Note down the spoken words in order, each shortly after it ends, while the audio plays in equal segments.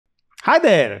Hi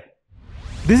there!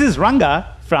 This is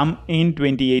Ranga from In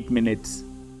 28 Minutes.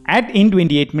 At In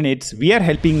 28 Minutes, we are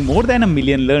helping more than 1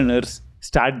 million learners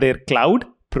start their cloud,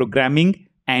 programming,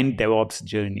 and DevOps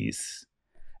journeys.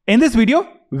 In this video,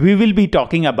 we will be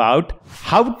talking about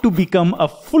how to become a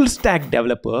full stack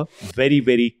developer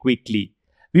very quickly.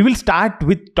 We will start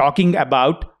with talking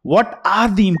about what are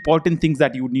the important things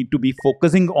that you need to be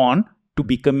focusing on to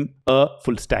become a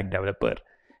full stack developer.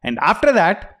 And after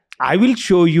that, I will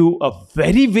show you a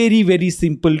very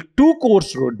simple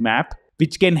 2-course roadmap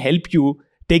which can help you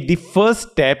take the first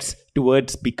steps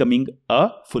towards becoming a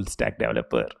full stack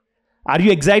developer. Are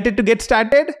you excited to get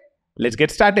started? Let's get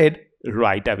started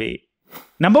right away.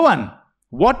 Number 1,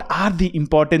 what are the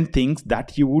important things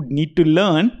that you would need to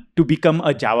learn to become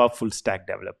a Java full stack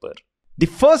developer? The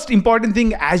first important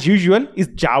thing, as usual, is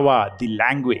Java, the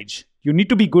language. You need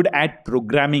to be good at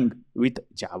programming with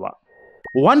Java.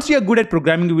 Once you are good at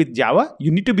programming with Java,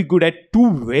 you need to be good at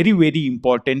two very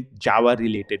important Java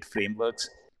related frameworks.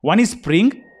 One is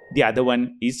Spring, the other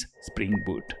one is Spring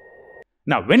Boot.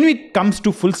 Now, when it comes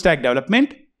to full stack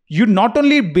development, you not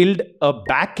only build a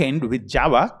backend with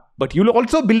Java, but you'll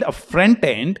also build a front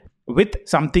end with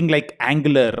something like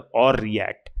Angular or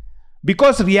React.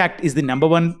 Because React is the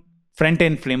 #1 front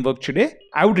end framework today,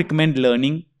 I would recommend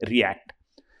learning React.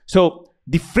 So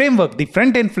the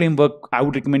front end framework I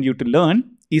would recommend you to learn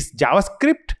is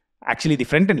JavaScript. Actually, the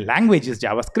front end language is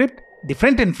JavaScript. The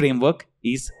front end framework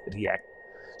is React.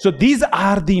 So these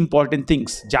are the important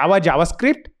things: Java,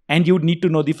 JavaScript, and you need to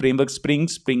know the framework Spring,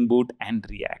 Spring Boot, and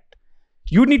React.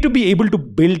 You need to be able to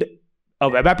build a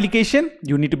web application.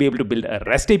 You need to be able to build a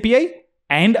REST API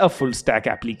and a full stack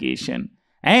application.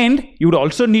 And you would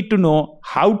also need to know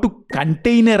how to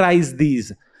containerize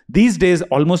these. These days,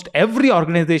 almost every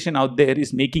organization out there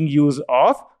is making use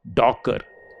of Docker.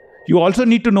 You also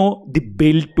need to know the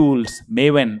build tools,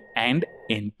 Maven and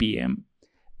NPM.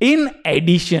 In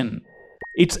addition,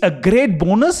 it's a great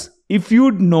bonus if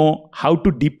you know how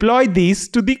to deploy these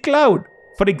to the cloud.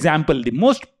 For example, the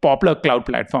most popular cloud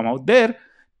platform out there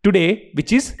today,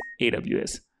 which is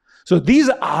AWS. So these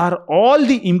are all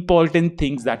the important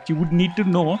things that you would need to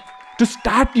know to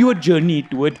start your journey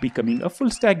towards becoming a full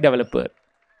stack developer.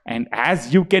 And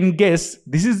as you can guess,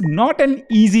 this is not an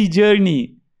easy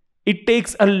journey. It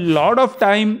takes a lot of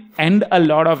time and a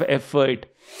lot of effort.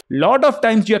 Lot of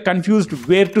times you are confused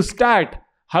where to start.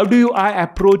 How do I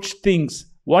approach things?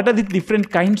 What are the different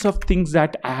kinds of things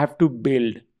that I have to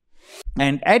build?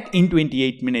 And at In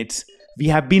 28 Minutes, we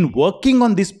have been working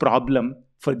on this problem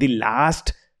for the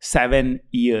last 7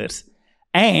 years.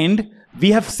 And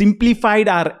we have simplified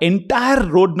our entire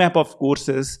roadmap of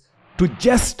courses to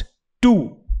just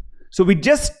 2. So with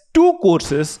just 2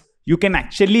 courses, you can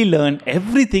actually learn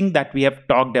everything that we have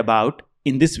talked about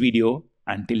in this video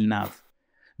until now.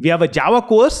 We have a Java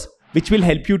course which will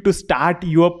help you to start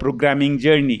your programming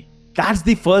journey. That's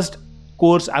the first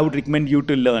course I would recommend you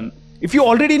to learn. If you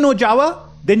already know Java,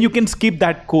 then you can skip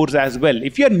that course as well.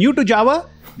 If you are new to Java,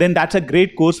 then that's a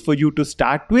great course for you to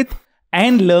start with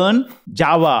and learn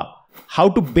Java, how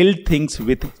to build things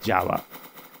with Java.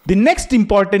 The next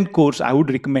important course I would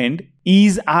recommend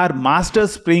is our Master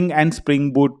Spring and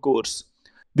Spring Boot course.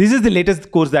 This is the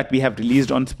latest course that we have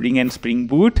released on Spring and Spring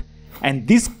Boot. And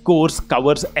this course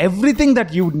covers everything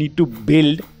that you need to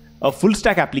build a full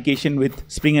stack application with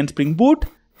Spring and Spring Boot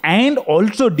and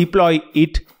also deploy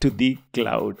it to the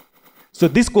cloud. So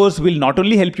this course will not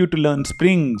only help you to learn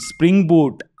Spring, Spring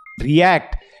Boot,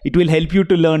 React, it will help you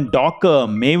to learn Docker,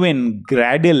 Maven,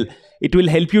 Gradle. It will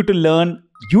help you to learn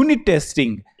unit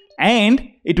testing. And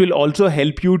it will also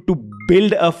help you to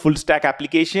build a full stack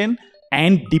application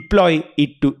and deploy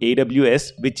it to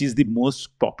AWS, which is the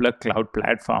most popular cloud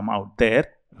platform out there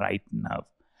right now.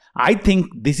 I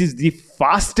think this is the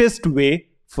fastest way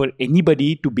for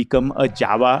anybody to become a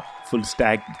Java full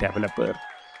stack developer.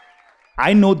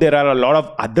 I know there are a lot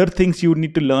of other things you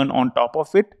need to learn on top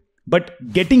of it, but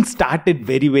getting started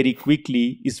very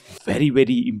quickly is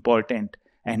very important.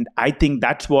 And I think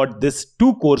that's what this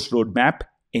 2-course roadmap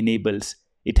enables.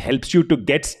 It helps you to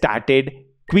get started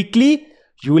quickly.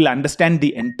 You will understand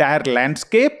the entire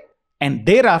landscape, and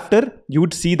thereafter you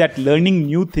would see that learning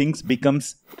new things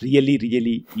becomes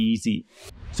really easy.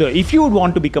 So if you would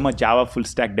want to become a Java full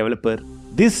stack developer,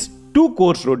 this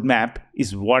 2-course roadmap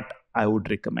is what I would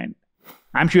recommend.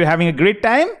 I'm sure you're having a great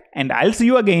time, and I'll see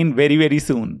you again very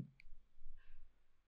soon.